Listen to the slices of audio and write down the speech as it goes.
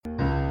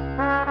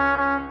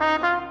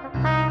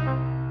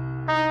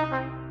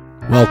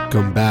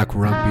Welcome back,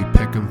 Rugby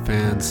Pick'em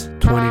fans.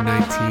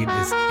 2019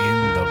 is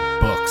in the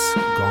books.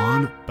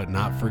 Gone, but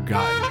not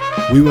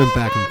forgotten. We went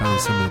back and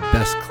found some of the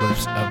best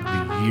clips of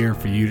the year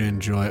for you to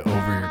enjoy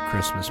over your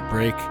Christmas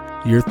break.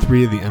 Year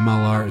 3 of the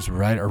MLR is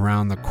right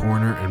around the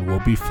corner, and we'll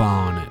be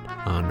following it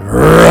on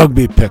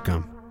Rugby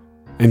Pick'em.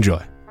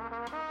 Enjoy.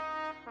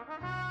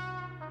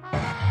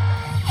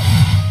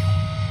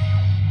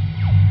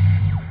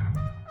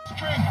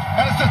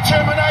 And it's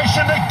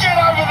determination to get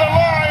over the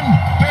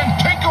line. Ben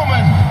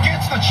Pinkelman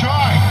gets the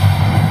try.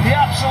 The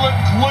absolute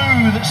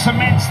glue that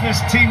cements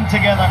this team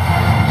together.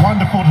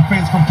 Wonderful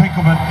defence from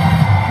Pinkelman.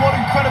 What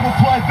incredible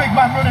play. Big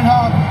man running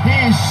hard. He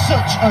is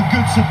such a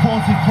good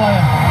supporting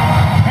player.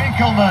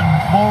 Pinkelman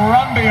will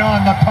run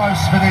behind the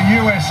post for the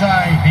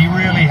USA. He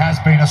really has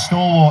been a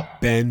stalwart.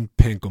 Ben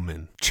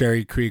Pinkelman,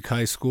 Cherry Creek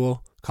High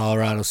School,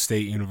 Colorado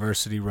State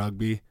University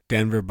Rugby,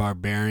 Denver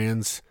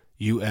Barbarians,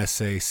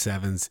 USA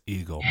Sevens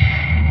Eagle.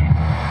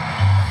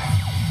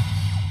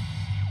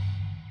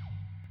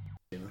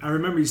 I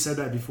remember you said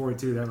that before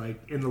too, that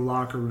like in the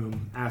locker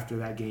room after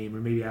that game or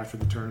maybe after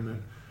the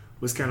tournament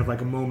was kind of like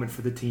a moment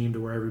for the team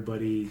to where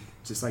everybody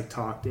just like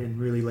talked and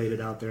really laid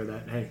it out there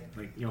that, hey,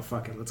 like, you know,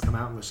 fuck it, let's come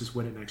out and let's just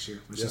win it next year.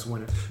 Let's just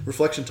win it.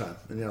 Reflection time.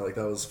 And yeah, like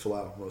that was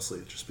Falau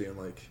mostly, just being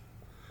like,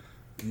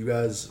 you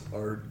guys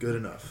are good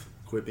enough.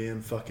 Quit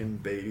being fucking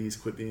babies,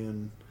 quit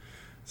being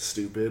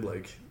stupid.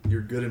 Like,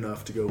 you're good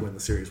enough to go win the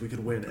series. We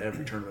could win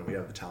every tournament. We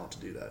have the talent to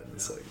do that. And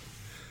it's like,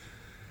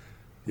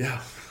 yeah,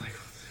 like,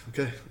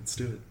 okay, let's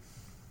do it.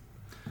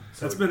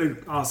 So that's been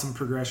an awesome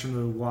progression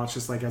to watch,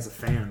 just like as a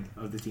fan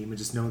of the team and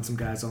just knowing some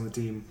guys on the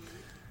team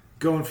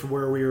going from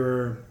where we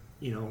were,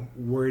 you know,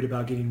 worried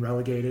about getting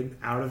relegated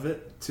out of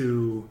it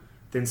to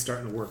then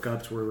starting to work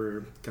up to where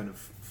we're kind of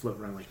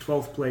floating around like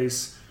 12th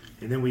place.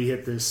 And then we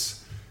hit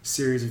this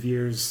series of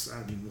years,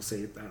 I mean, we'll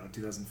say, I don't know,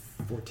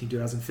 2014,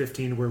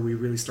 2015, where we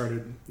really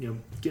started, you know,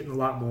 getting a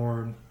lot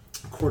more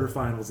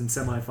quarterfinals and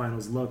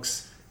semifinals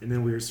looks. And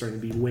then we were starting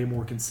to be way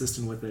more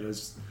consistent with it.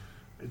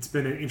 It's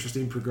been an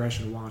interesting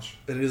progression to watch.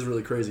 And it is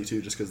really crazy,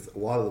 too, just because a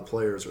lot of the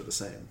players are the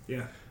same.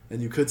 Yeah.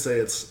 And you could say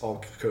it's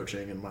all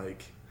coaching and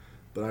Mike,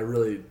 but I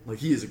really, like,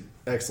 he is an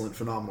excellent,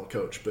 phenomenal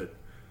coach, but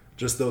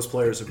just those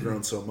players have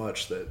grown so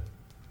much that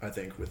I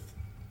think with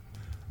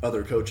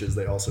other coaches,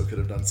 they also could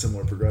have done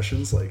similar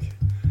progressions. Like,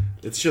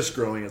 it's just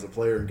growing as a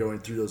player and going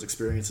through those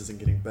experiences and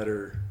getting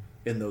better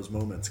in those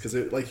moments. Because,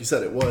 like you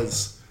said, it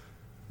was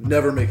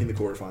never making the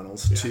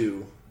quarterfinals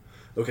to,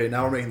 okay,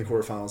 now we're making the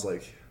quarterfinals,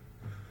 like,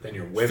 Then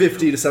you're winning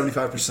 50 to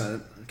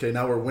 75%. Okay,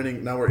 now we're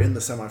winning. Now we're in the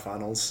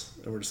semifinals,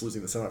 and we're just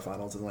losing the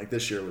semifinals. And like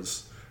this year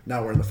was,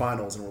 now we're in the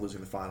finals and we're losing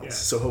the finals. Yeah.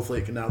 So hopefully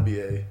it can now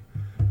be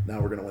now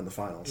we're going to win the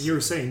finals. And you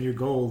were saying your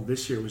goal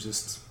this year was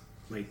just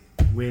like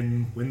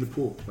win the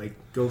pool, like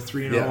go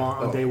 3-0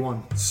 on day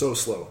one. So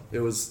slow. It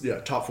was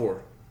top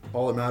 4.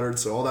 All that mattered.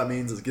 So all that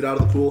means is get out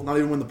of the pool. Not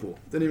even win the pool.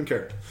 Didn't even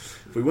care.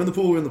 If we win the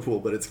pool, we win the pool.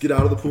 But it's get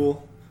out of the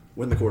pool,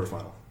 win the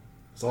quarterfinal.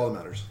 That's all that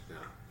matters.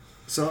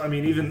 So, I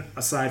mean, even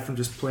aside from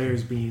just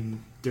players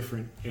being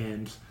different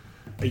and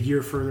a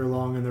year further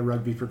along in the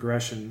rugby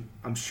progression,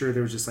 I'm sure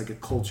there was just like a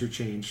culture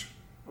change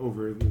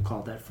over, we'll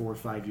call it that 4 or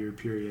 5 year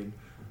period.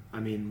 I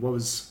mean,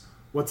 what's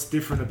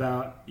different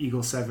about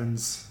Eagle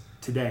Sevens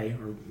today,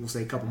 or we'll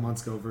say a couple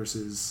months ago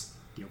versus,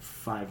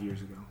 5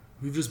 years ago?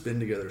 We've just been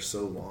together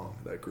so long,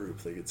 that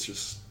group. Like, it's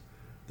just,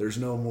 there's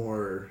no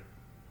more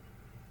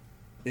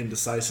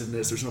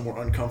indecisiveness. There's no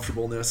more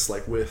uncomfortableness.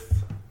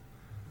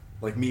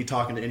 Like me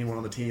talking to anyone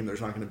on the team,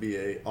 there's not going to be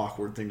a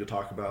awkward thing to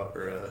talk about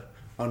or a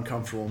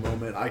uncomfortable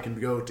moment. I can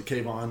go to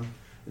Kayvon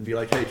and be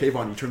like, hey,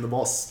 Kayvon, you turned the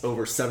ball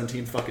over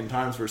 17 fucking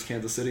times versus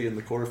Kansas City in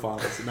the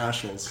quarterfinals and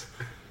nationals.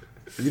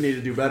 You need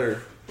to do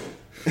better.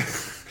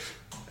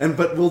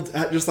 But we'll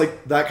just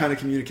like that kind of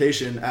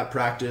communication at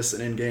practice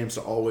and in games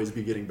to always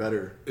be getting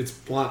better. It's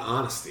blunt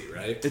honesty,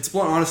 right? It's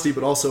blunt honesty,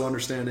 but also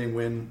understanding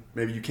when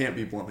maybe you can't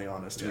be bluntly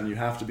honest and you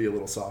have to be a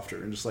little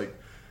softer and just like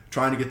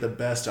trying to get the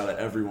best out of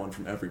everyone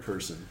from every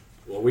person.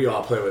 Well, we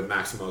all play with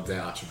Maximo de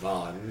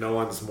Achavala. No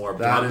one's more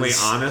bluntly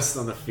honest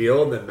on the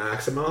field than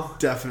Maximo.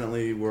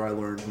 Definitely where I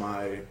learned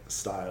my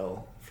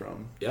style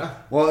from. Yeah.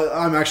 Well,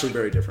 I'm actually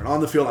very different. On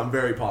the field, I'm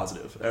very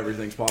positive.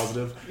 Everything's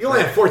positive. You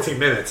only had 14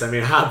 minutes. I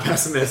mean, how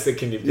pessimistic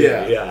can you be?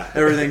 Yeah.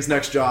 Everything's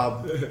next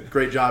job.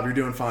 Great job. You're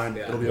doing fine.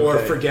 Yeah. It'll be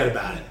okay. Or forget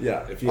about it.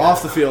 Yeah. If you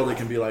off the field, it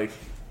can be like,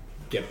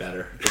 get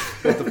better.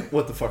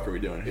 what the fuck are we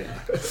doing here?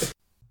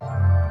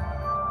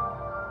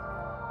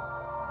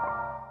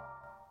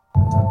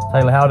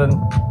 Taylor Howden,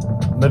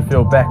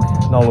 midfield back,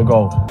 Nola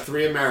Gold.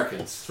 3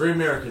 Americans. 3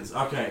 Americans.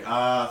 Okay,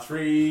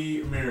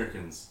 3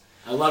 Americans.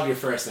 I love your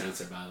first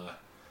answer, by the way.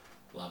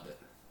 Loved it.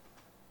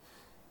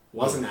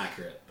 Wasn't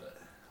accurate, but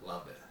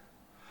loved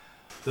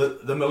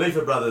it. The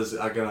Malifa brothers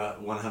are gonna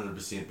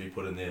 100% be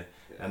put in there,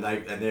 and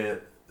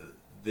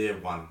they're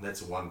one.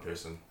 That's one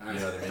person. You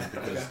know what I mean?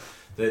 Because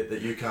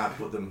that you can't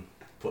put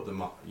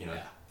them up. You know,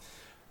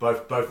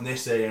 both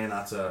Nesse and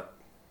Atta,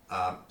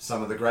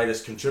 some of the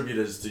greatest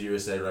contributors to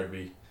USA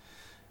Rugby.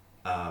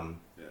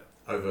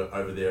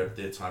 over their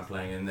time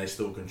playing, and they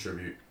still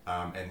contribute.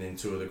 And then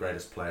two of the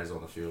greatest players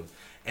on the field,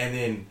 and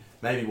then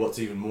maybe what's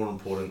even more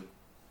important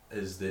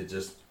is they're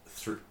just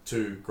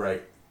two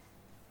great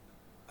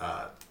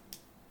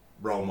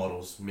role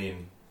models,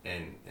 men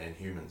and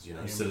humans.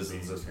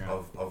 Citizens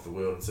of the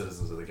world and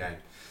citizens of the game.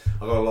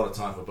 I've got a lot of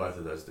time for both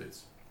of those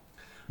dudes.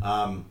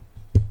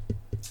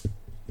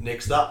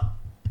 Next up,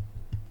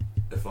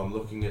 if I'm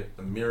looking at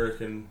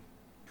American,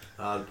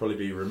 I'd probably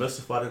be remiss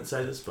if I didn't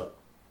say this, but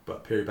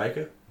Perry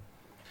Baker.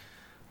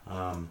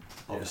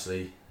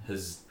 Obviously,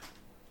 his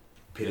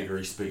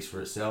pedigree speaks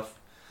for itself.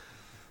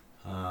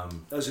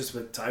 That was just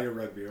with Tiger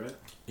Rugby, right?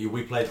 Yeah,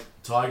 we played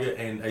Tiger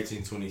and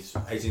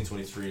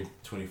 1823 and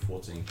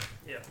 2014.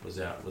 Yeah, was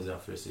our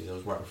first season. It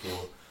was right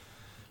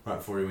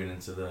before we went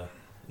into the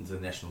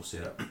national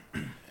setup.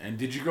 And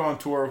did you go on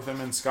tour with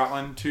him in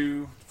Scotland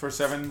too for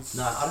sevens?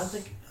 No, I don't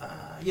think.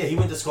 Yeah, he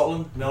went to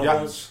Scotland,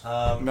 Melrose.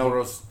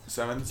 Melrose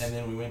sevens. And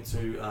then we went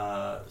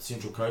to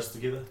Central Coast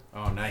together.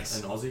 Oh, nice.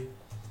 In Aussie.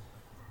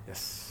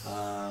 Yes.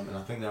 And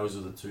I think those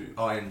were the two.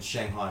 Oh, and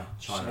Shanghai,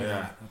 China.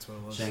 Yeah, that's what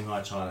it was.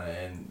 Shanghai, China.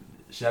 And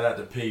shout out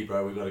to P,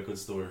 bro. We got a good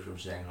story from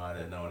Shanghai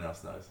that no one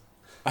else knows.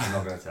 I'm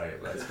not going to tell you,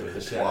 but it's good.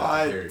 Just shout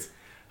out to Perry.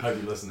 Hope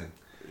you're listening.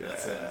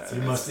 Yes.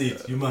 You must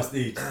eat. You must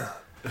eat.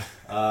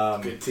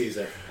 Good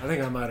teaser. I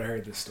think I might have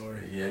heard this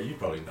story. Yeah, you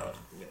probably know it.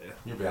 Yeah.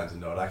 You're bound to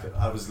know it.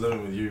 I was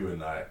living with you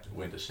and I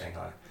went to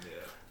Shanghai.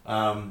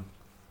 Yeah.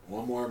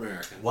 One more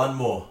American. One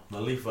more.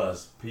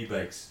 Malifas,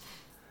 P-Bakes.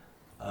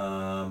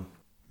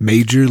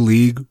 Major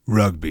League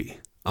Rugby.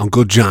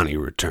 Uncle Johnny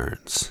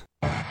returns.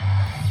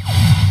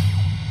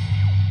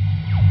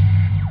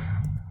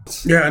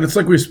 Yeah, and it's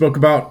like we spoke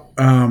about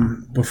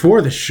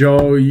before the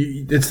show.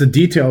 It's the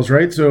details,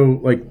 right?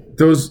 So, like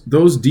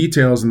those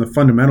details and the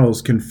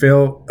fundamentals can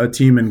fail a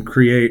team and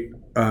create,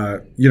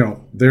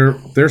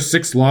 their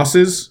 6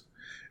 losses.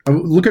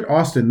 Look at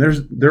Austin. They're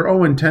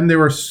 0-10.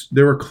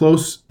 They were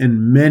close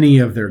in many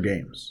of their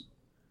games.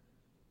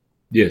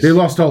 Yes, they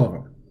lost all of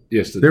them.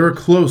 Yes, they were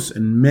close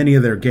in many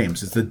of their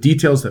games. It's the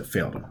details that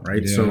failed them,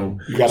 right? Yeah.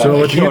 So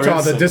with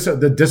Utah,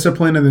 the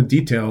discipline and the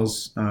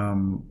details,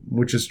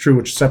 which is true,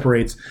 which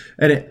separates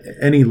at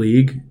any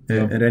league,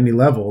 at any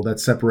level, that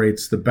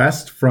separates the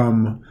best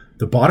from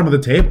the bottom of the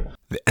table.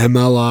 The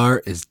MLR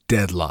is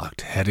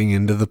deadlocked heading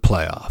into the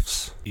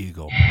playoffs.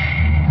 Eagle.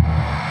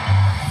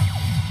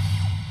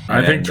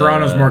 I think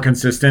Toronto's more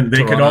consistent.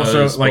 They could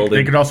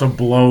also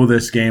blow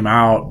this game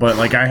out, but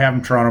I have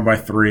them Toronto by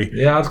 3.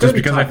 Yeah, it's just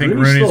because I think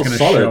Rooney's going to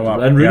show up,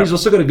 and Rooney's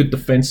also got a good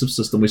defensive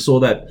system. We saw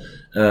that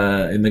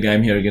in the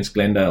game here against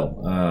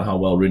Glendale, how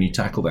well Rooney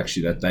tackled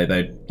actually that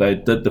day. They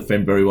did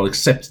defend very well,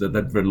 except that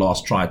very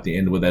last try at the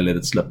end where they let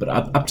it slip. But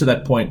up to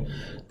that point,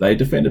 they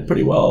defended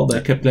pretty well.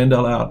 They kept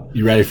Glendale out.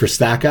 You ready for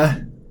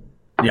Stacka?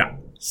 Yeah.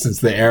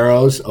 Since the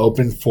Arrows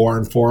opened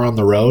 4-4 on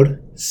the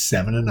road,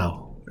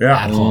 7-0. Yeah,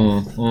 at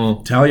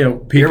home. Tell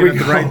you, peaking at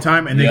the right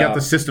time, and they got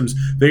the systems.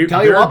 They're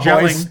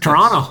gelling. Boys,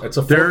 Toronto. It's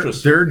a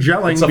fortress. They're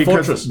gelling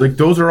because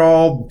those are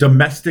all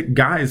domestic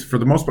guys for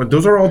the most part.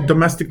 Those are all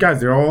domestic guys.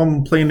 They're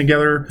all playing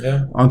together.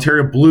 Yeah.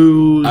 Ontario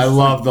Blues. I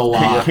love the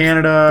lock.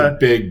 Canada.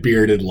 The big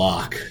bearded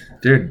lock.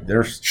 Dude,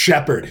 they're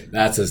Shepherd.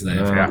 That's his name.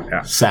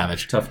 Yeah.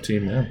 Savage. Tough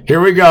team, yeah.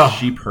 Here we go.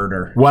 Sheep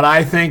herder. What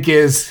I think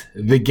is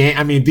the game.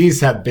 I mean,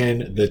 these have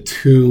been the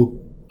 2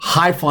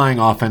 high-flying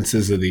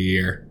offenses of the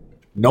year.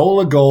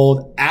 NOLA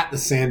Gold at the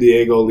San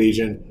Diego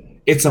Legion.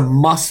 It's a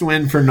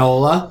must-win for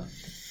NOLA.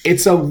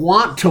 It's a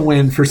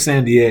want-to-win for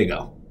San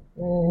Diego.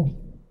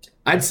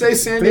 I'd say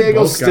San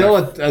Diego's still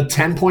a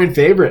 10-point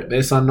favorite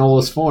based on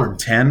NOLA's form.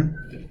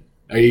 10?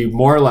 Are you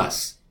more or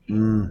less?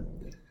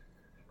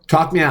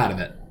 Talk me out of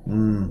it.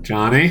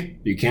 Johnny,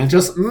 you can't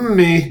just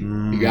me.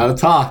 You got to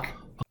talk.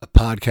 A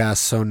podcast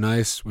so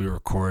nice, we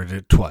recorded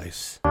it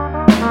twice.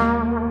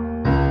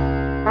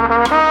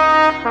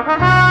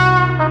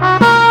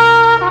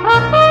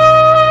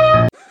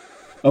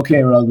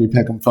 Okay, Rugby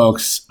Pick'em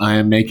folks, I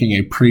am making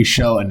a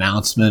pre-show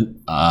announcement.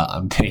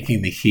 I'm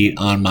taking the heat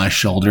on my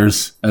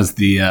shoulders as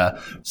the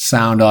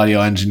sound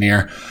audio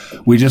engineer.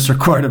 We just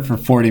recorded for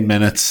 40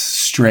 minutes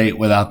straight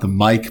without the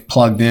mic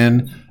plugged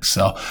in.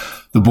 So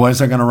the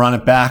boys are going to run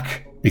it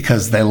back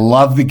because they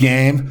love the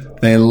game.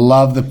 They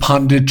love the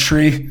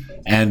punditry.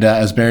 And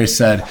as Barry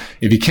said,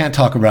 if you can't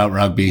talk about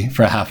rugby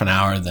for half an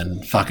hour,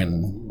 then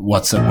fucking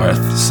what's it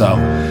worth? So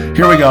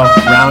here we go,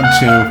 round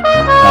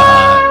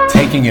 2,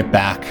 taking it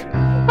back.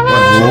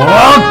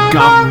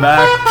 Welcome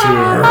back to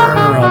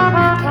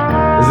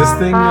Rugby. Is this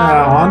thing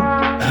on?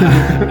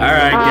 All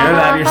right, get it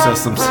out of your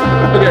systems.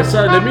 Okay,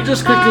 so let me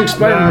just quickly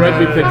explain to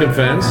Rugby Pick'em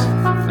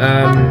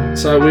fans.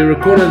 So we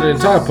recorded an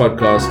entire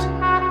podcast,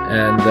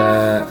 and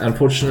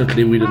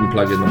unfortunately we didn't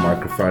plug in the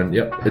microphone.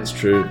 Yep, it's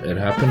true, it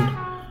happened.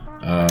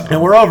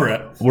 And we're over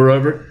it. We're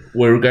over it.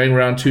 We're going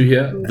round 2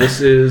 here.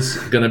 This is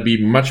going to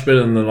be much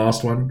better than the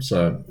last one,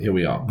 so here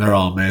we are. They're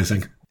all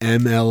amazing.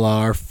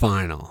 MLR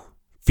Final,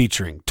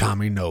 featuring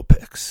Tommy No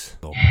Picks.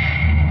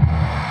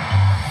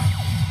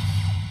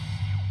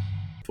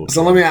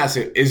 So let me ask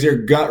you, is your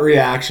gut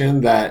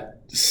reaction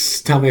that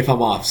tell me if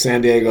I'm off.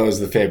 San Diego is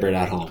the favorite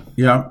at home.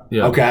 Yeah.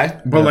 Okay.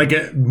 But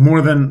like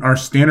more than our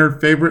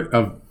standard favorite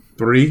of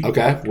 3.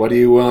 Okay. What do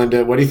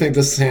you think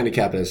this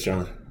handicap is,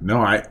 John?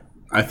 No,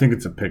 I think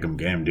it's a pick'em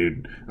game,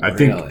 dude. I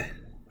Really?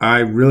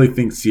 really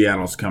think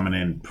Seattle's coming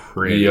in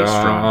pretty strong.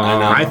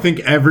 I I think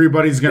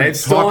everybody's going They've to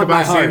talk stolen about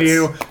my San hearts.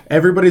 Diego.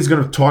 Everybody's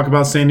going to talk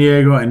about San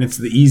Diego, and it's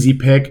the easy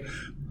pick.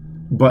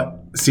 But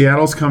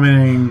Seattle's coming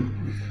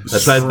in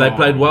They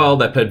played well.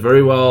 They played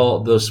very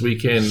well this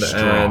weekend,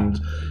 and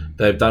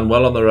they've done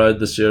well on the road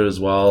this year as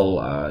well.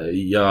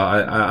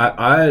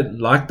 I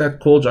like that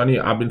call, Johnny.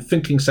 I've been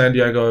thinking San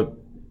Diego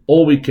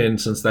all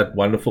weekend since that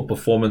wonderful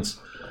performance.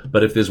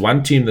 But if there's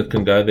one team that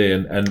can go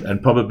there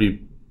and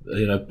probably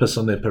piss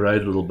on their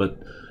parade a little bit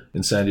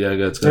in San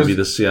Diego, it's going to be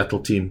the Seattle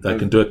team. They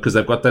can do it because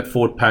they've got that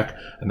forward pack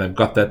and they've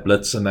got that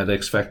blitz and that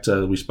X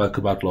factor we spoke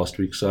about last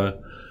week.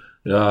 So.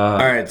 All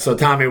right, so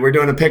Tommy, we're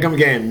doing a pick'em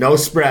game. No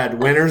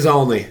spread. Winners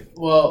only.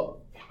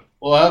 Well,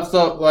 we'll have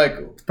some,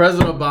 like,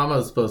 President Obama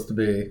is supposed to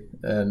be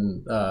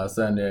in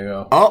San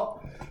Diego.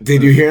 Oh,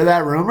 did you hear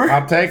that rumor?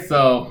 I'll take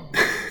so.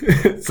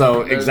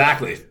 So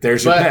exactly.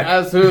 There's your But pick.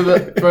 as for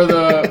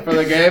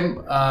the game,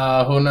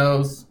 who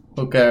knows?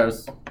 Who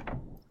cares?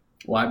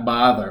 Why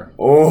bother?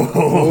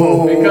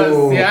 Oh,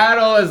 Because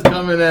Seattle is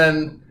coming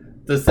in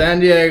to San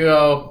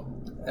Diego,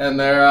 and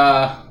they're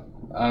I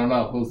don't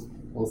know.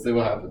 We'll see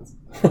what happens.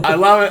 I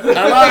love it.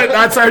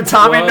 That's our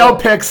Tommy no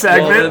pick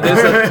segment.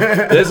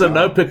 There's a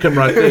no pick 'em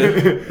right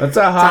there. That's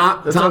a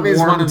hot. That's Tommy's a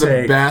warm one of the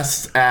take.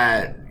 best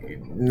at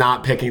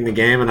not picking the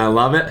game, and I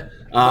love it.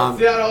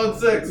 Seattle in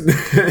 6.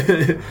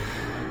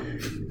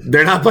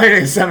 They're not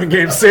playing a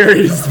 7-game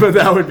series, but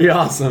that would be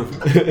awesome.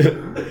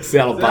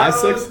 Seattle by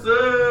 6.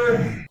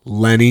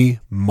 Lenny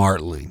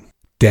Martling,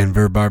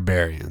 Denver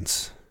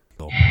Barbarians.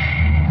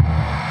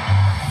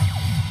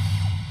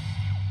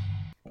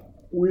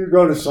 We were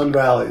going to Sun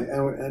Valley,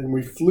 and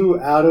we flew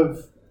out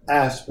of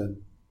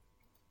Aspen.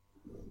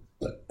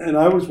 And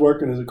I was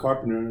working as a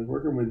carpenter, and I was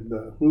working with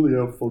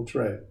Julio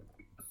Fultre,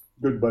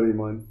 good buddy of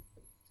mine.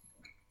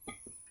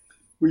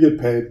 We get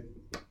paid.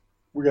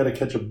 We got to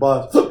catch a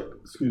bus.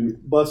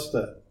 Bus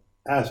to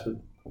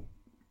Aspen.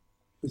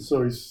 And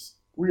so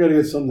we got to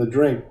get something to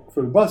drink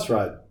for the bus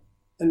ride,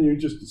 and you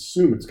just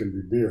assume it's going to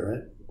be beer,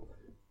 right?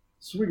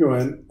 So we go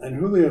in, and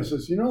Julio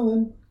says,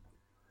 Lynn,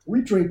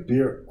 we drink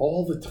beer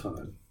all the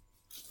time.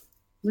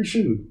 We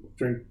shouldn't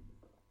drink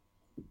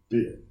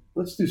beer.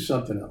 Let's do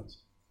something else.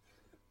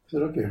 I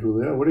said, okay,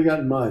 Julio, what do you got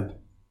in mind?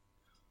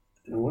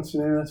 And what's the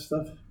name of that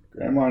stuff?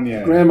 Grand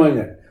Marnier. Grand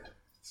Marnier.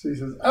 So he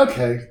says,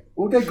 okay,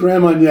 we'll get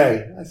Grand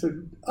Marnier. I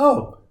said,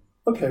 oh,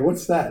 okay,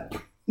 what's that?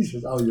 He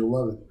says, oh, you'll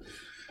love it.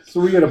 So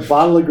we get a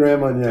bottle of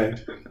Grand Marnier.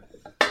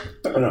 I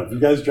don't know, have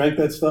you guys drank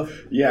that stuff?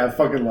 Yeah, I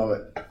fucking love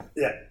it.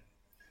 Yeah.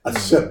 A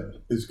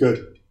sip is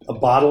good. A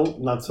bottle,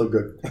 not so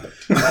good.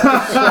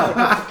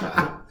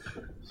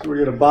 So we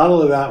get a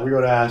bottle of that, we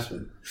go to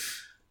Aspen,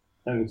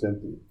 and it's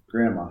empty.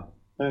 Grandma.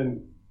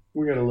 And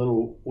we got a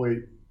little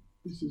wait.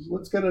 He says,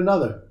 let's get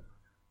another.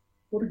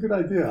 What a good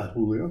idea,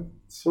 Julio.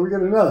 So we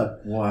get another.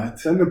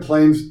 What? Then the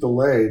plane's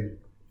delayed.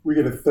 We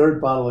get a third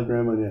bottle of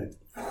Grand Marnier.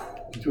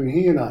 Between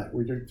he and I,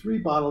 we drink 3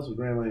 bottles of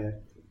Grand Marnier.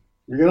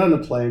 We get on the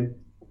plane,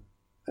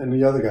 and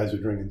the other guys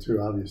are drinking too,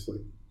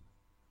 obviously.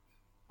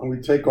 And we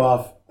take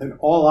off, and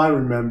all I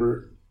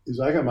remember is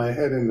I got my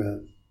head in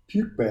the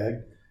puke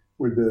bag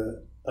with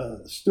the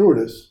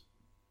stewardess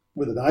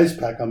with an ice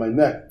pack on my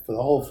neck for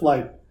the whole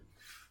flight.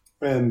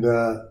 And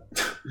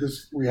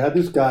we had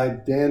this guy,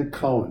 Dan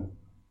Cohen.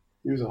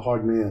 He was a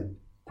hard man,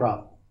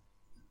 prop.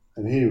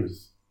 And he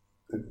was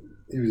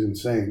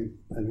insane,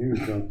 and he was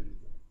drunk.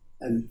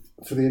 And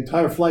for the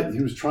entire flight,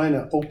 he was trying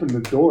to open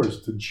the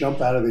doors to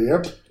jump out of the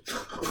airplane.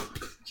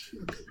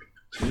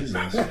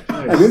 Jesus.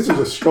 And this is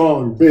a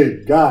strong,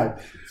 big guy.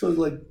 So it's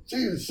like,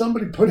 geez,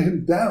 somebody put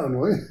him down.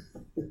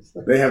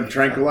 They have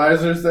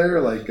tranquilizers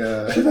there, like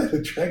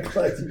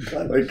tranquilizer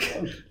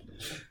gun.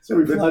 So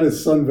we fly to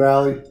Sun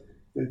Valley.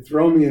 They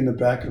throw me in the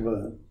back of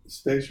a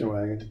station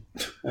wagon,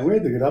 and we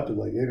had to get up at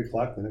like 8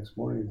 o'clock the next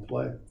morning and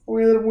play. And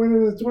we ended up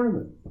winning the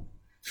tournament.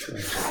 So,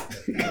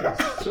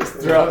 just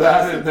throw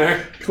that in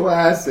there.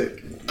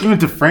 Classic. You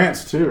went to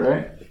France too,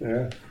 right?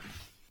 Yeah.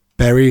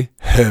 Barry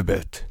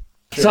Herbert.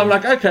 So I'm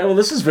like, okay, well,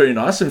 this is very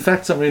nice. In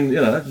fact, I mean,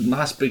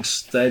 nice big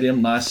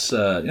stadium, nice,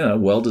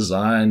 well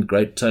designed,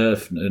 great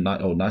turf,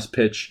 nice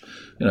pitch,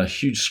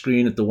 huge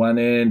screen at the one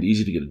end,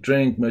 easy to get a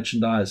drink,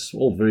 merchandise,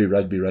 all very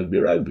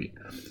rugby.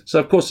 So,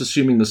 of course,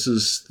 assuming this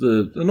is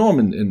the norm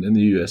in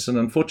the US, and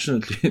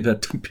unfortunately,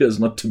 that appears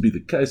not to be the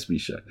case,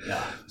 Misha.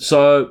 Yeah.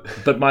 So,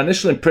 but my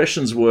initial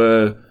impressions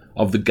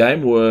of the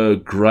game were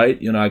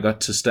great. I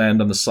got to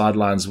stand on the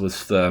sidelines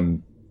with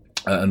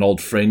an old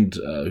friend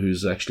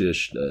who's actually a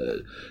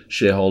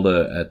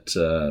shareholder at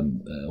or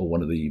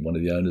one of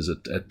the owners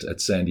at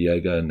San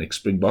Diego and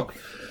ex-Springbok.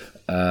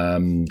 A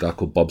guy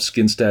called Bob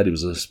Skinstad. He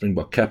was a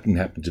Springbok captain,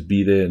 happened to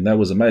be there, and that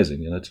was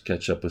amazing, to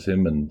catch up with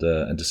him and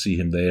to see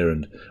him there.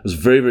 And it was a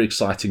very, very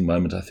exciting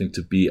moment, I think,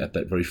 to be at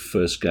that very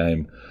first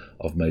game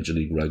of Major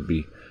League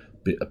Rugby.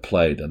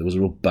 played. And there was a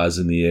real buzz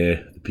in the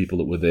air. The people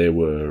that were there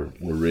were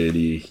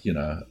really,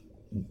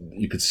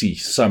 you could see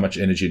so much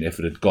energy and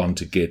effort had gone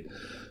to get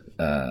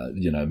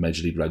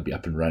Major League Rugby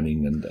up and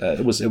running, and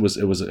it was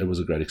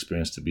a great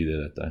experience to be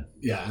there that day.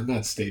 Yeah, and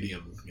that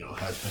stadium,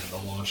 has been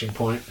the launching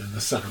point and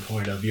the center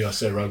point of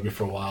USA Rugby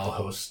for a while.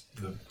 Hosts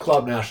the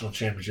club national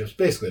championships.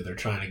 Basically, they're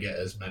trying to get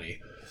as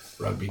many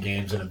rugby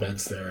games and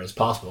events there as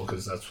possible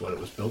because that's what it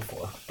was built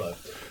for. But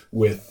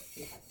with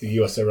the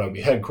USA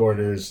Rugby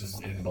headquarters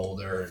in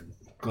Boulder, and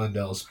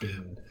Glendale's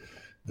been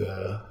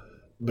the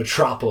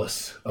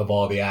metropolis of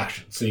all the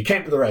action. So you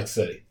came to the right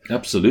city.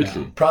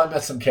 Absolutely. Yeah. Probably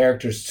met some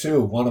characters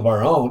too. One of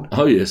our own.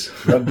 Oh, yes.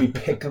 Rugby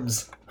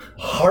Pick'em's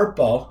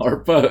Harpo.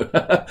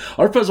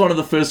 Harpo's one of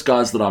the first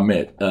guys that I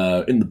met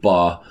in the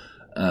bar.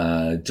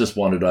 Just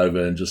wandered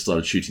over and just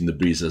started shooting the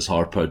breeze as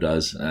Harpo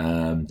does.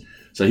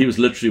 So he was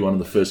literally one of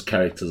the first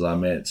characters I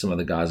met. Some of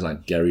the guys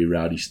like Gary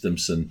Rowdy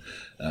Stimson,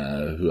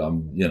 who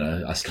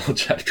I still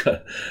chat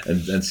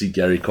and see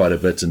Gary quite a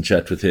bit and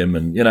chat with him.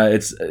 And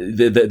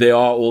there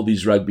are all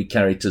these rugby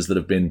characters that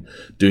have been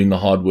doing the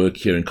hard work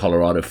here in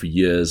Colorado for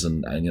years,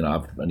 and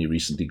I've only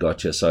recently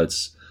got here, so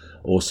it's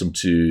awesome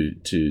to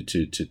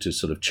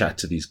sort of chat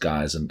to these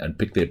guys and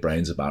pick their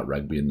brains about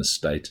rugby in the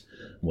state,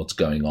 what's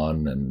going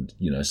on, and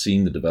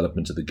seeing the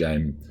development of the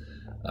game.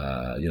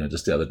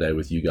 Just the other day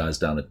with you guys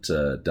down at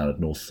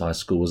North High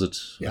School, was it?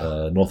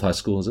 Yeah. North High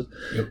School, was it?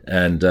 Yep.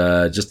 And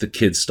just the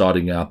kids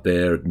starting out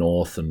there at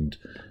North, and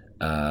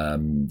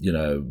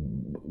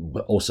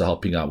also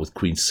helping out with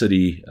Queen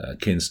City,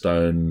 Ken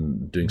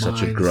Stone doing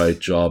such a great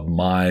job.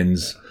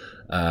 Mines.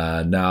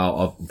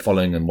 Now I'm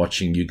following and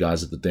watching you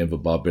guys at the Denver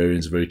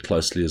Barbarians very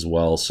closely as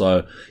well.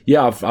 So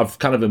yeah, I've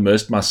kind of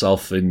immersed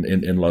myself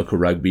in local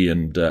rugby,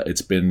 and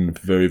it's been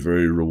very,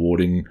 very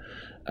rewarding.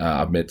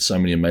 I've met so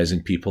many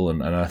amazing people,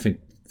 and I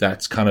think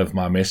that's kind of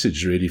my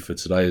message really for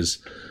today is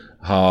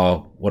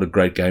what a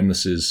great game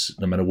this is,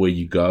 no matter where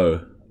you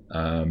go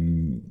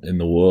in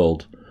the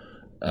world.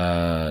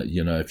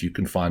 If you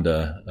can find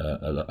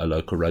a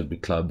local rugby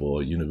club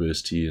or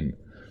university and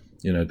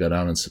go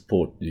down and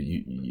support,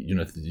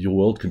 your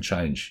world can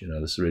change.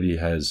 This really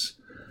has,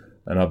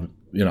 and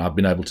I've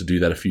been able to do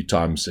that a few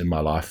times in my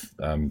life.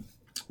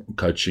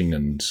 Coaching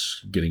and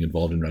getting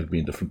involved in rugby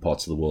in different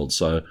parts of the world,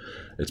 so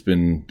it's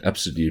been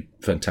absolutely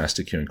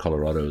fantastic here in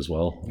Colorado as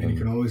well. And you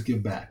can always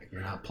give back. If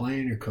you're not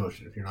playing, you're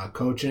coaching. If you're not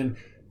coaching,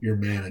 you're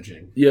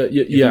managing. Yeah.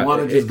 If you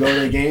want to just go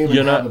to the game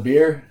and have a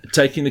beer,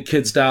 taking the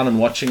kids down and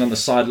watching on the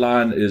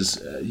sideline is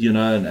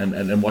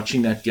and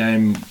watching that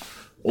game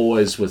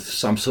always with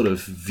some sort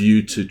of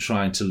view to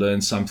trying to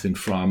learn something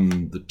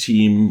from the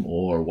team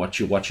or what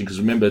you're watching, because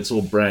remember, it's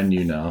all brand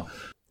new now.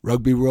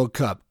 Rugby World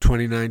Cup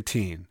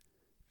 2019.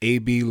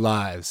 AB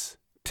Lives,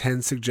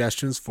 10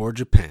 suggestions for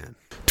Japan.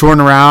 Touring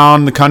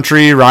around the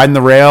country, riding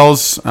the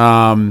rails,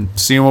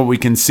 seeing what we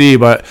can see.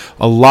 But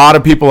a lot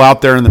of people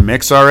out there in the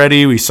mix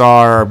already. We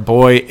saw our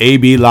boy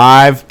AB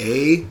Live.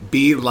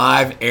 AB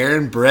Live,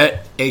 Aaron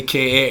Brett,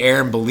 a.k.a.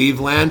 Aaron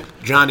Believeland.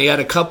 John, you had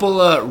a couple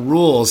of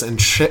rules and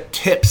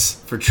tips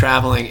for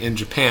traveling in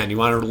Japan. You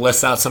want to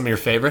list out some of your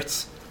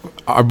favorites?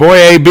 Our boy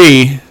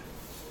AB,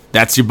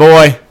 that's your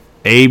boy.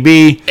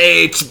 AB.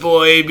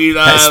 H-boy, AB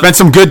Live. Spent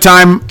some good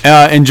time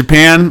in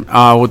Japan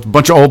with a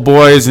bunch of old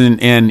boys,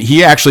 and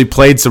he actually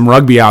played some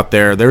rugby out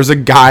there. There's a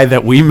guy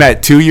that we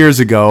met 2 years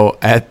ago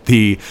at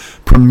the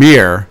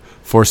premiere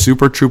for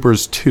Super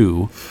Troopers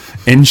 2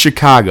 in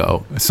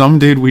Chicago. Some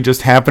dude we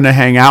just happened to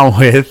hang out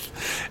with,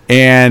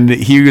 and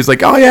he was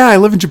like, oh yeah, I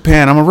live in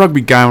Japan, I'm a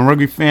rugby guy, I'm a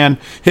rugby fan,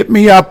 hit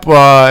me up.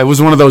 It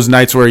was one of those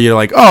nights where you're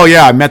like, oh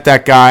yeah, I met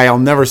that guy, I'll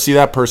never see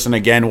that person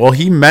again. Well,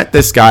 he met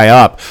this guy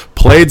up,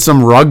 played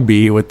some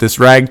rugby with this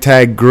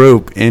ragtag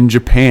group in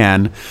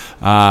Japan.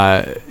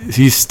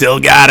 He's still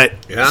got it.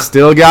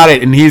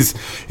 And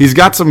he's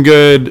got some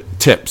good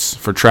tips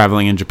for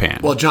traveling in Japan.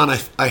 Well, John,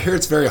 I hear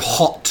it's very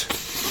hot,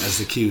 as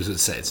the Qs would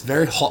say. It's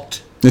very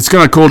hot. It's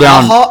going to cool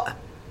down. How hot?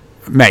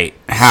 Mate,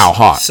 how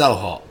hot? So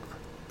hot.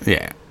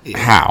 Yeah.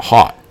 How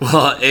hot?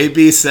 Well,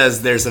 AB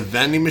says there's a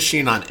vending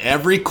machine on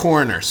every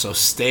corner, so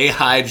stay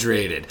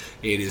hydrated.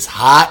 It is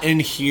hot and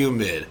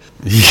humid.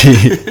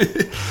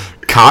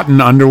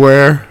 Cotton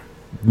underwear?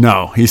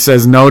 No. He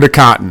says no to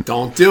cotton.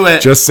 Don't do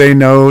it. Just say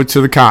no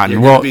to the cotton.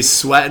 You're going to be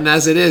sweating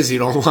as it is. You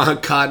don't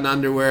want cotton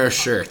underwear or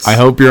shirts. I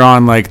hope you're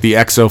on like the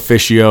Ex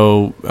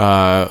Officio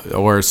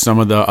or some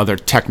of the other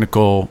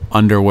technical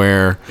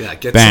underwear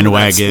get bandwagon. Some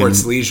of that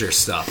sports leisure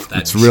stuff.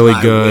 It's really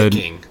good.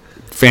 Wicking.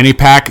 Fanny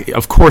pack,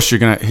 of course you're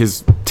gonna.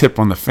 His tip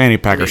on the fanny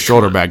pack or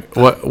shoulder bag.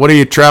 What are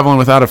you traveling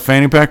without a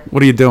fanny pack?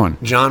 What are you doing?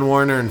 John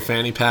Warner and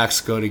fanny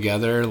packs go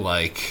together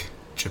like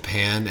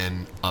Japan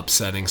and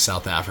upsetting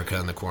South Africa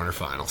in the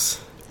quarterfinals.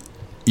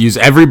 Use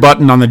every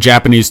button on the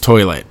Japanese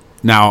toilet.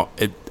 Now,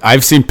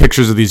 I've seen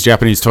pictures of these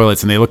Japanese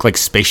toilets, and they look like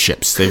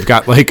spaceships. They've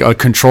got like a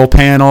control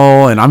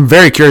panel, and I'm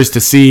very curious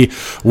to see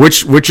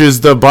which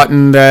is the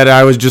button that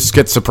I would just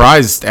get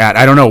surprised at.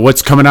 I don't know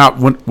what's coming out.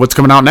 What's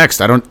coming out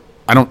next?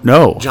 I I don't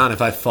know. John,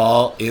 if I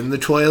fall in the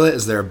toilet,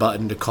 is there a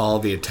button to call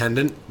the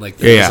attendant? Like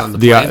there is on the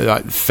plane?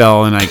 I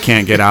fell and I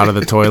can't get out of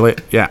the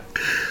toilet. Yeah.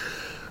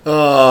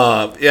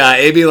 Yeah,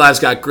 AB Live's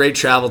got great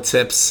travel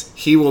tips.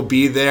 He will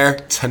be there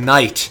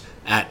tonight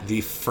at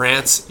the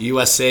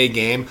France-USA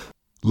game.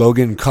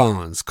 Logan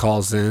Collins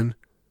calls in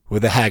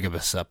with a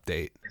Hagibus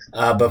update.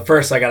 But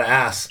first, I got to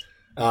ask,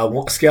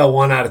 scale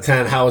 1 out of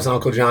 10, how was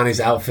Uncle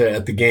Johnny's outfit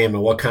at the game,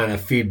 and what kind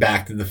of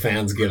feedback did the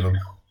fans give him?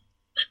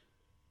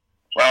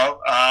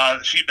 Well,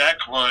 the feedback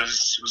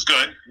was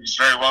good. He was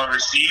very well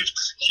received.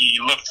 He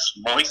looked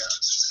moist,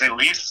 to say the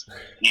least.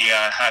 He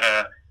had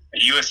a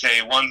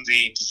USA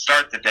onesie to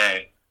start the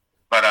day,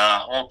 but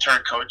old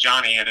turncoat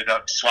Johnny ended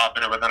up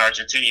swapping it with an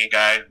Argentinian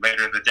guy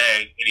later in the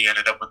day, and he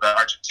ended up with an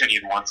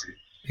Argentinian onesie.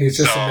 He's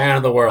just a man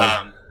of the world.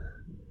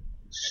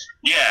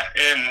 Yeah,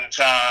 and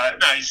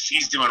no,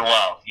 he's doing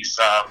well. He's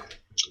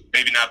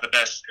maybe not the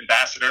best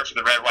ambassador for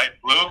the red, white,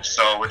 and blue,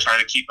 so we're trying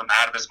to keep him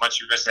out of as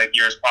much USA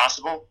gear as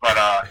possible, but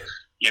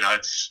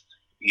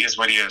he is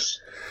what he is.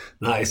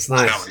 Nice. He's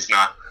not what he's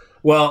not.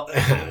 Well,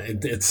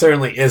 it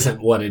certainly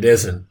isn't what it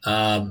isn't.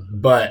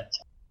 But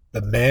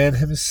the man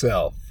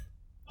himself,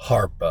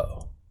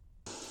 Harpo.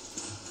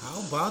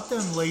 How about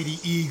them Lady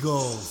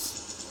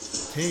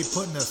Eagles? Hey,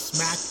 putting a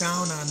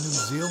smackdown on New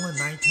Zealand,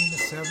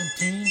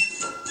 19-17,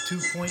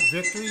 2-point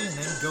victory, and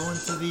then going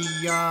to the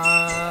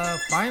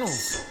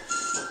finals,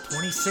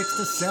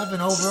 26-7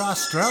 over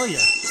Australia.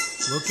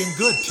 Looking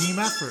good, team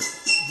effort,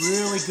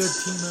 really good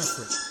team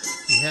effort.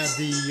 We had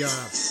the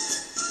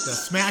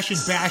Smash and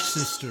Bash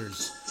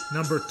sisters.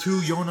 Number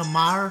 2, Yona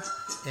Mar,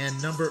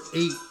 and number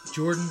 8,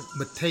 Jordan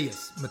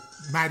Matias.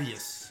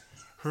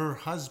 Her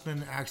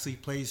husband actually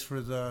plays for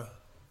the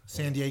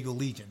San Diego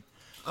Legion.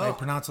 Did I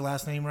pronounce the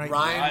last name right?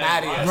 Ryan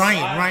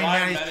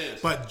Matias.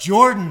 But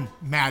Jordan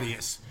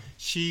Matias,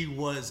 she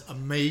was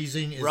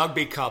amazing.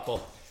 Rugby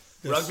couple.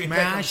 The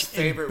Smash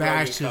and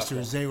Bash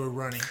sisters, they were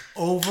running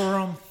over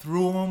them,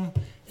 through them,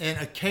 and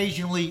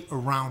occasionally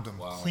around them,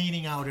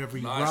 cleaning out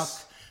every ruck.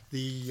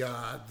 The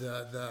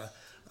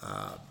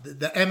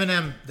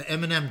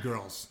M&M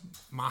girls,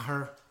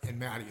 Maher and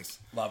Matias.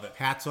 Love it.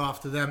 Hats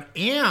off to them.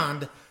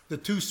 And the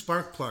 2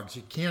 spark plugs.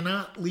 You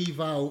cannot leave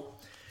out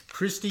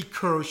Christy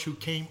Kirsch, who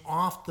came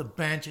off the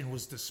bench and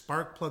was the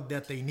spark plug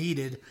that they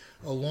needed,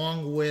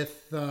 along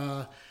with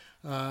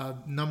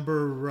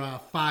number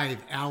 5,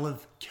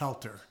 Olive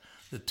Kelter,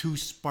 the 2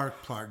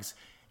 spark plugs.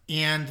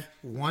 And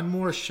one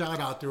more shout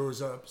out. There was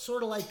a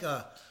sort of like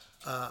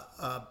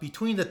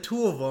between the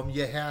 2 of them,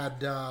 you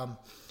had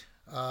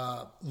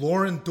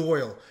Lauren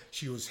Doyle.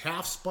 She was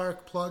half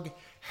spark plug,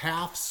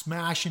 half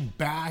smash and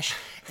bash,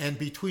 and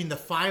between the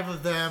 5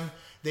 of them,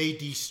 they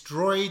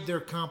destroyed their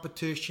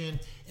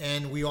competition.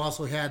 And we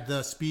also had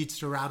the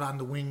speedster out on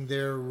the wing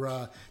there,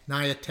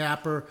 Nia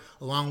Tapper,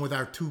 along with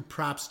our 2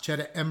 props,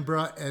 Chetta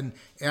Embra and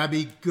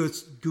Abby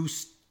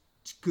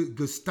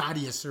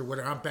Gustadius, or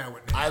whatever. I'm bad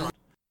with names.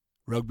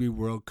 Rugby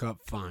World Cup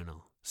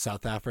final.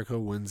 South Africa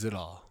wins it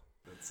all.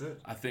 That's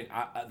it. I think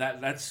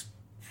that's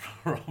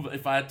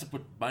if I had to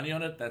put money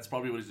on it, that's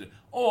probably what he's doing.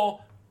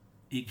 Or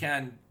he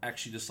can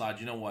actually decide,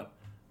 you know what?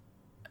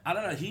 I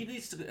don't know. He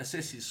needs to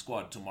assess his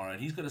squad tomorrow,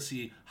 and he's got to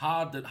see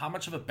how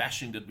much of a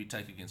bashing did we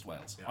take against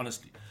Wales. Yeah.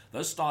 Honestly,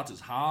 those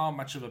starters, how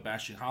much of a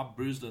bashing, how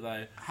bruised are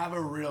they? Have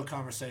a real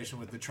conversation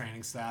with the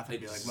training staff and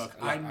be like, "Look,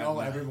 I know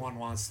everyone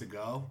wants to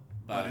go,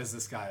 but is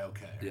this guy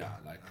okay?" Yeah,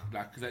 like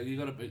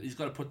he's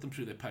got to put them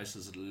through their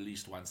paces at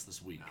least once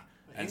this week.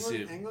 And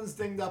England's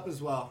dinged up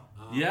as well.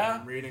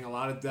 I'm reading a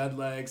lot of dead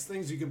legs,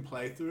 things you can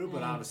play through,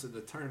 but obviously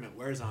the tournament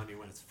wears on you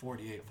when it's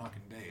 48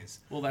 fucking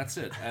days. Well, that's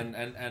it,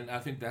 and I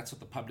think that's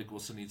what the public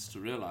also needs to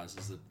realize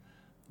is that,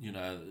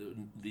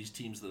 these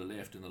teams that are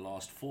left in the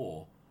last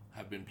 4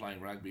 have been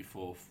playing rugby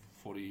for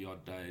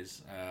 40-odd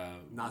days.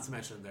 Not to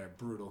mention their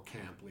brutal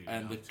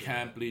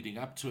camp leading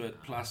up to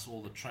it, plus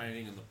all the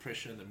training and the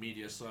pressure and the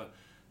media. So.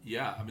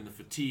 Yeah, I mean the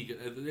fatigue.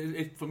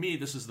 For me,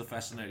 this is the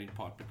fascinating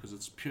part because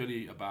it's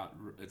purely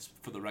it's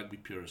for the rugby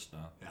purist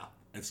now. Yeah,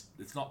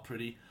 it's not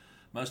pretty.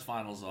 Most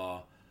finals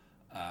are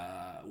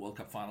World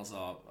Cup finals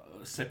are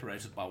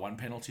separated by 1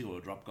 penalty or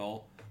a drop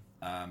goal.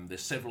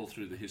 There's several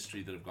through the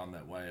history that have gone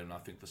that way, and I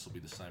think this will be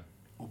the same.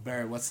 Well,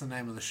 Barry, what's the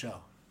name of the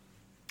show?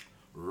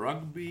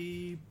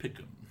 Rugby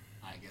Pick'em.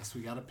 I guess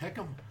we got to pick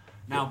them.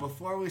 Now,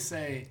 before we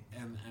say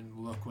and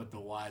look what the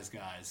wise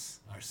guys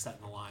are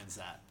setting the lines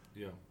at.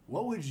 Yeah.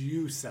 What would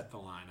you set the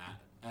line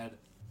at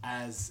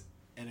as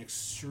an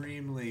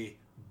extremely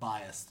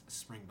biased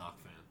Springbok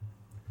fan?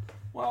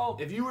 Well,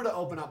 if you were to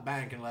open up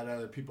bank and let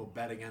other people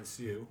bet against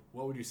you,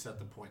 what would you set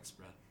the point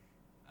spread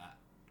at?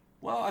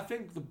 Well, I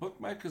think the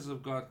bookmakers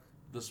have got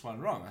this one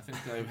wrong. I think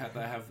they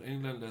have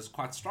England as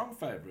quite strong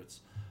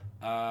favourites,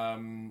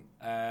 and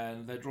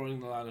they're drawing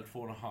the line at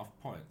 4.5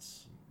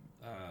 points.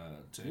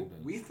 To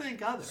England. We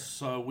think other.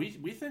 So we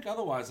think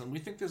otherwise, and we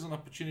think there's an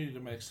opportunity to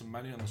make some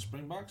money on the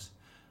Springboks.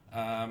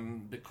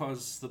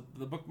 Because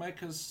the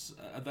bookmakers,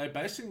 they're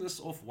basing this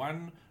off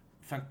one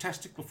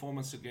fantastic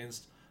performance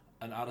against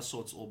an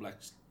out-of-sorts All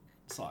Blacks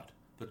side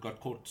that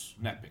got caught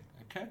napping,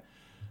 okay?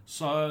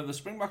 So the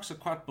Springboks are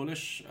quite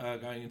bullish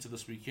going into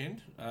this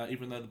weekend,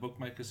 even though the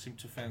bookmakers seem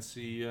to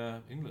fancy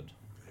England.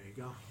 There you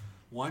go.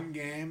 One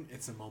game,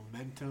 it's a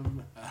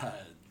momentum.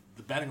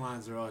 The betting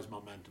lines are always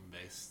momentum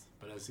based,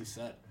 but as he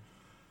said,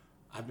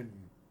 I've been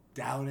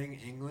doubting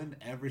England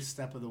every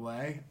step of the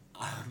way.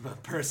 I'm a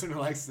person who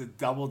likes to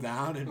double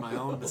down in my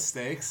own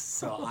mistakes,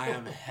 so I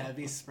am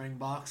heavy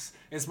Springboks.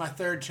 It's my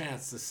third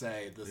chance to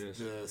say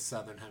the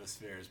Southern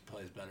Hemisphere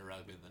plays better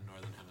rugby than the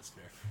Northern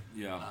Hemisphere.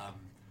 Yeah.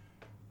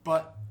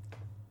 But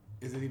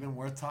is it even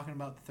worth talking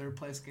about the third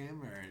place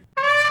game? Or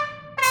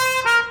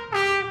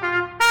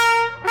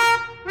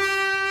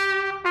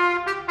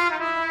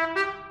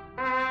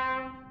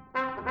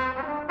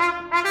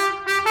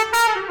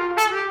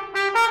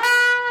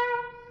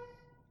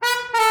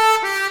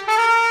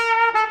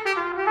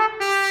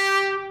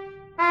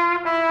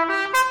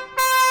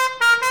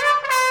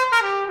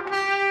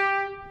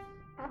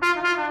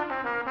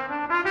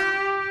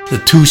the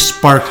two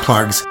spark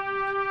plugs.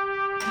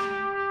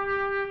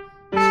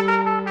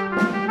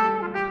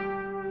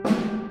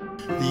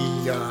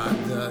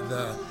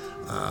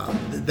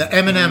 The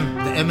M&M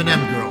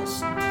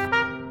girls.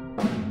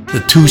 The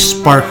two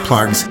spark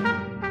plugs.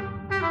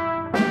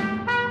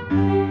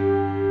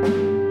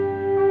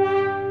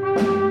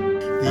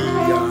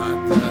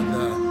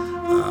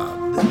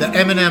 The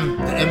M&M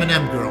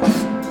girls.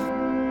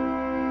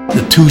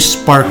 The two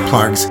spark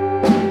plugs.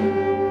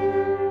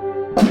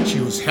 She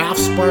was half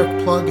spark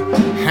plug,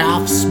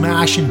 half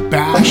smash and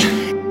bash.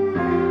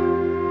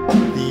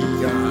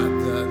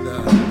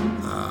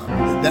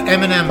 The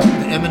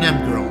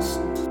M&M girls.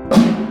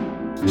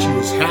 She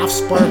was half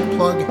spark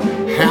plug,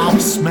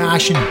 half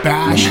smash and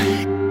bash.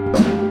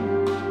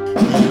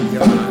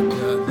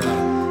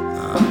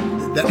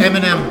 The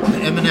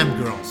M&M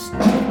girls.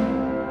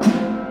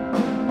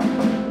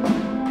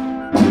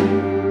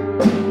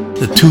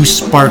 The two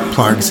spark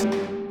plugs.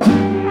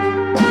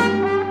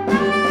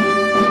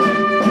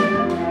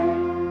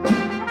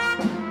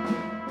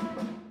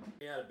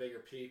 he had a bigger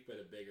peak, but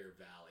a bigger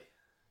valley.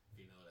 If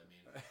you know what I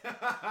mean.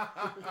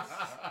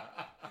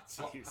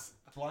 Jeez.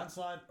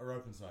 Blindside or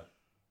open side?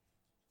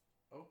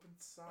 Open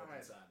side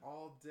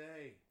all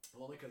day.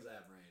 Only because I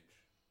have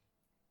range.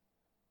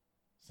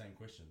 Same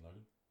question,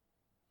 Logan.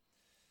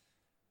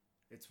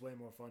 It's way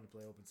more fun to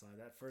play open side.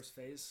 That first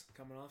phase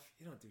coming off,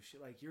 you don't do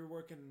shit. Like you're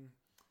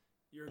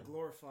a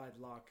glorified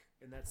lock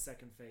in that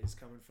second phase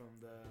coming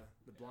from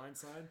the blind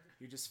side.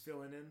 You're just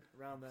filling in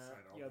around that,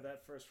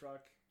 that first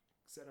rock,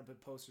 setting up in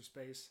poster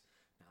space.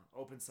 Now,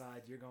 open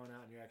side, you're going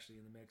out and you're actually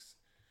in the mix.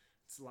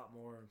 It's a lot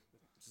more.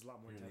 It's a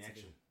lot more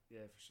intensity.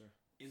 Yeah, for sure.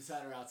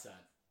 Inside or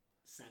outside?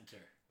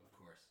 Center, of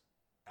course.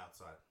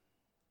 Outside.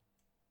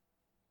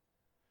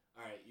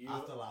 All right, you.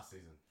 After last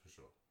season, for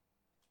sure.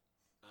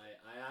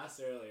 I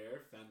asked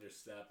earlier, fender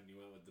step, and you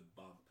went with the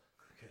bump.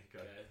 Okay,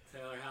 good. Okay.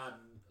 Taylor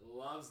Hatton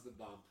loves the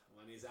bump.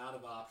 When he's out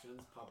of options,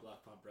 pump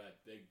left, pump right,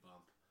 big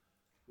bump.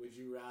 Would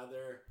you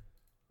rather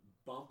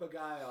bump a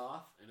guy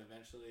off and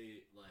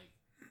eventually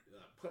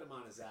put him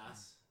on his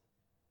ass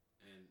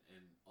and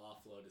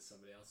offload to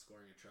somebody else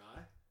scoring a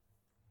try,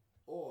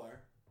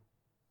 or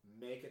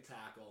make a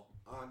tackle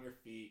on your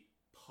feet,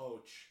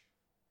 poach,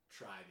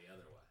 try the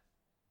other way?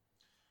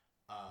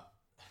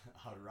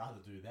 I'd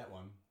rather do that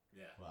one.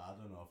 Yeah. Well, I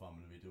don't know if I'm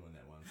going to be doing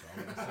that one. So I'm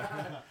gonna say,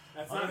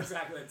 that's not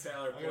exactly a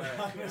Taylor play.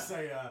 I'm going to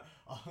say,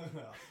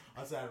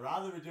 I'd say I'd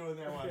rather be doing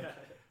that one. Yeah.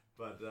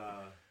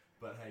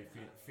 But hey,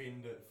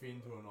 fin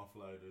to an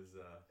offload is.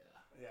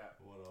 Yeah.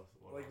 What else?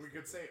 We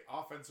could say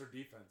offense or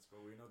defense,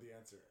 but we know the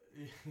answer.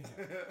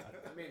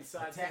 I mean,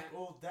 side attack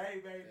all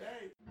day, baby.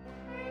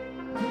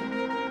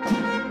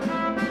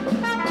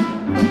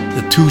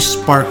 The two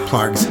spark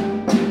plugs.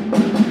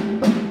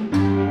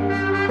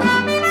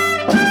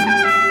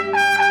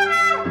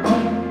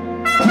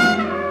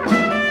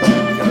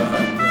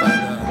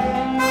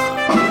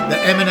 The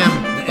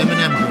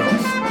M&M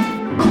girls.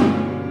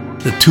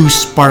 The two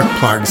spark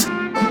plugs.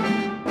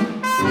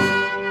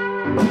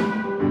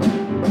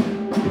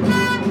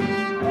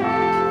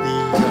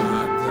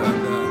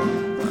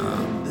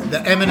 The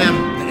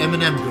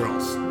M&M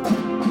girls.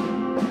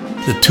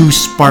 The two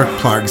spark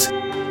plugs.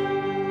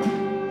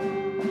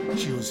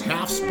 She was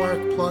half spark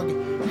plug,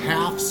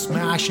 half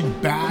smash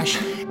and bash.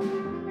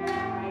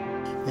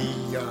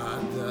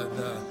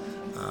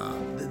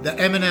 The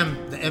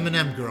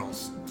M&M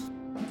girls.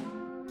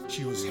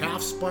 She was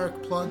half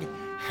spark plug,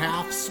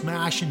 half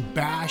smash and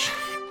bash.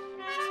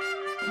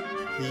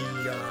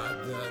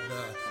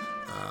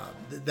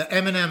 The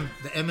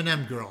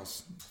M&M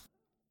girls.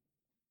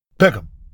 Pick 'em.